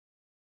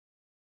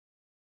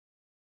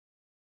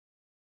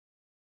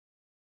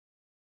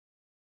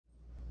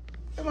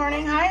Good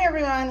morning. Hi,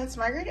 everyone. It's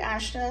Margaret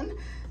Ashton.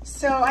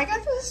 So I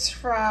got this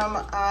from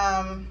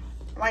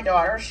my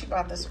daughter. She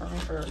bought this for me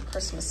for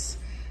Christmas.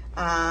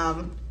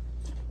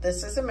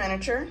 This is a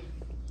miniature,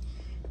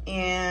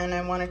 and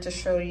I wanted to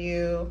show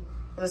you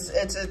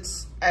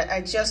this. I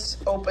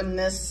just opened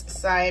this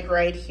side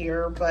right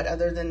here, but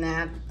other than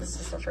that, this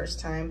is the first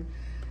time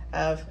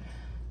of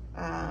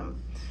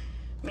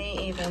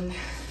me even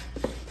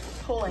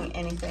pulling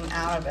anything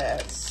out of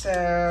it.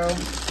 So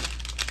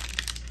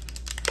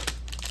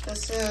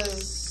this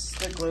is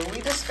the glue. We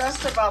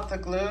discussed about the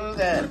glue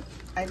that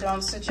I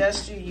don't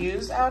suggest you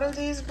use out of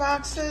these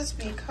boxes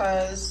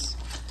because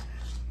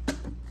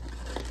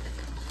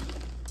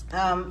they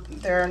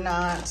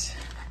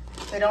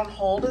don't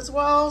hold as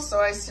well. So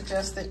I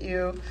suggest that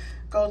you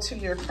go to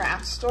your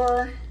craft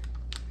store.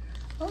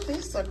 Oh,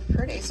 these look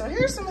pretty. So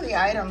here's some of the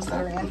items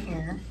that are in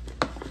here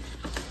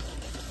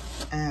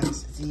and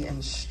the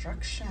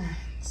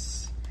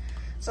instructions.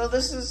 So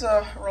this is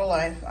a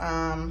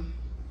Rolife.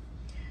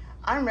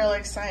 I'm really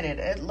excited.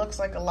 It looks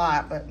like a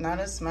lot, but not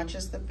as much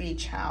as the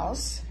beach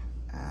house.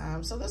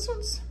 So this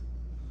one's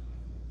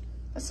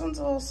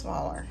a little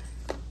smaller.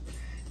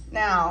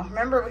 Now,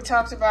 remember we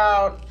talked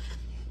about,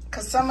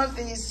 because some of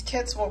these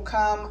kits will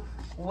come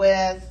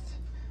with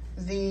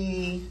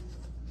the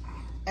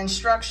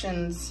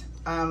instructions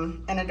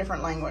in a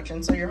different language.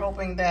 And so you're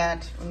hoping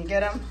that when you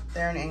get them,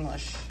 they're in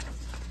English.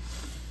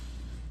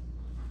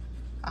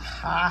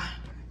 Aha,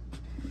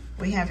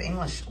 we have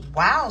English.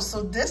 Wow,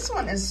 so this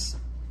one is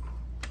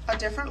a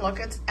different look.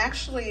 It's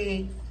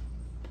actually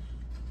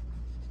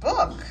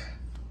book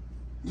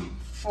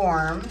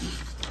form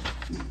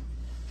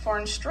for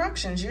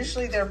instructions.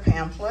 Usually they're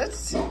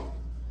pamphlets.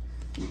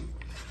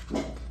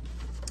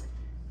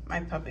 My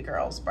puppy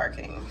girl's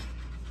barking.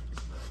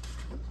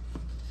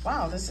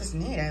 Wow, this is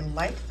neat. I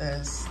like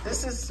this.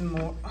 This is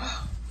more,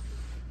 oh,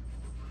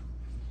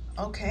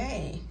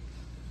 okay.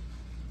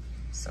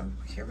 So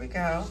here we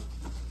go.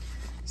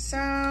 So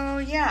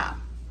yeah,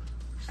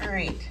 all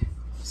right.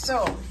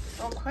 So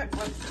real quick,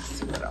 let's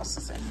see what else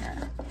is in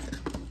here.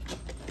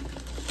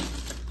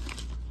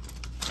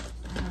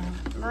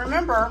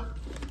 Remember,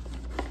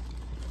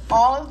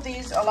 all of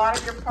these, all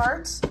of your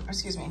parts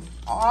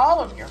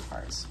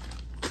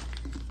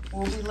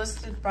will be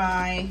listed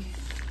by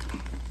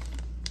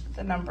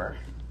the number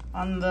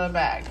on the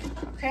bag,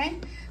 okay?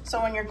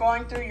 So when you're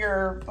going through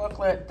your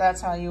booklet,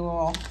 that's how you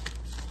will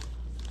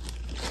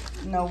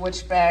know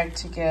which bag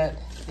to get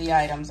the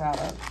items out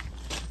of.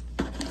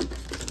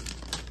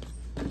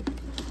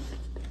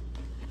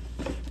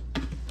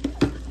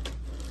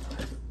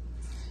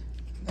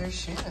 There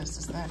she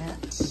is that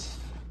it?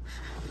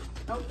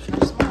 Nope,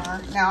 there's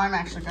more. Now I'm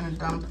actually gonna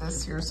dump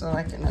this here so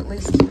I can at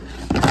least,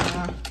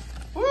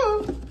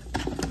 woo,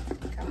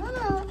 come on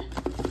out.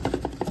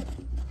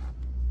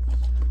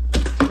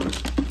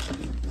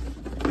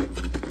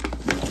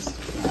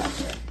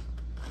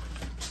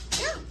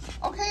 Yeah,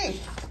 okay.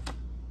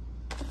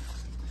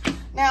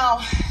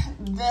 Now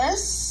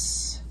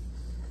this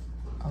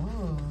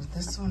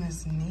one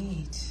is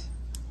neat.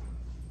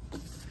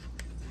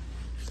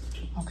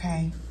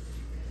 Okay.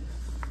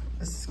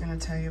 This is gonna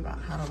tell you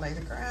about how to lay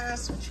the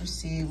grass, which you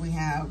see we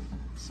have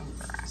some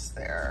grass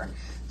there.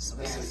 So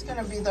this is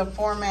gonna be the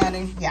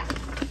formatting. Yeah,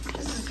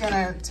 this is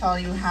gonna tell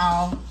you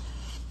how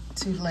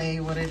to lay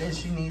what it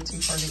is you need to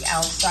for the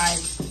outside,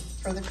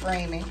 for the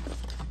framing.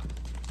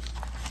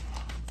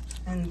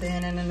 And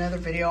then in another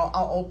video,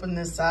 I'll open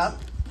this up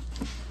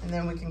and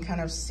then we can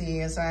kind of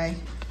see as I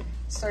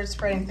start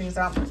spreading things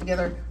out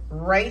together.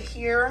 Right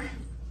here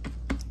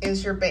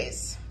is your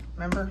base,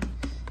 remember?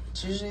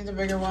 It's usually the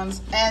bigger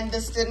ones. And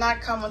this did not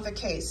come with a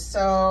case,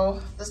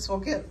 so this will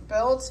get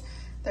built.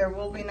 There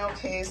will be no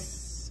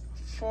case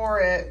for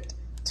it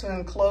to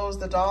enclose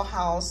the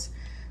dollhouse,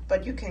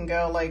 but you can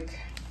go like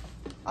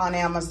on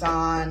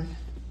Amazon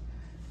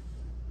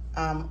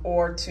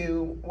or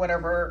to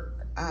whatever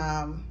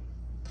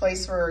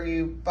place where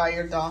you buy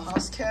your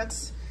dollhouse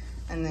kits,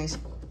 and they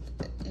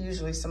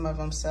usually, some of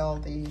them sell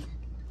the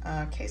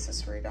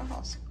cases for your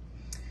dollhouse.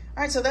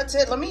 All right, so that's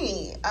it. Let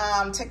me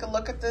take a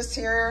look at this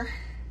here.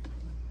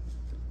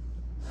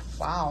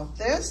 Wow,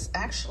 this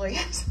actually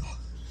is,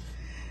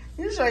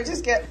 usually I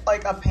just get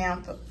like a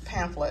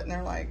pamphlet and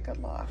they're like,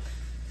 good luck.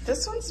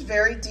 This one's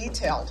very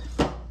detailed.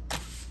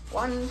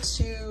 1,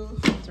 2,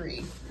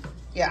 3.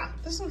 Yeah,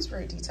 this one's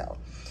very detailed.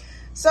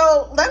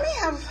 So let me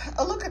have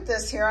a look at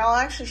this here. I'll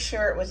actually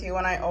share it with you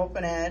when I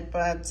open it,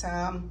 but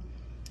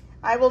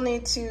I will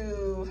need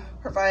to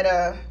provide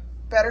a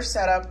better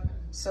setup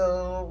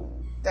so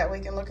that we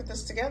can look at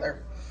this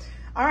together.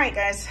 All right,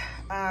 guys,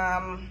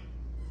 I'll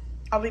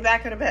be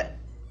back in a bit.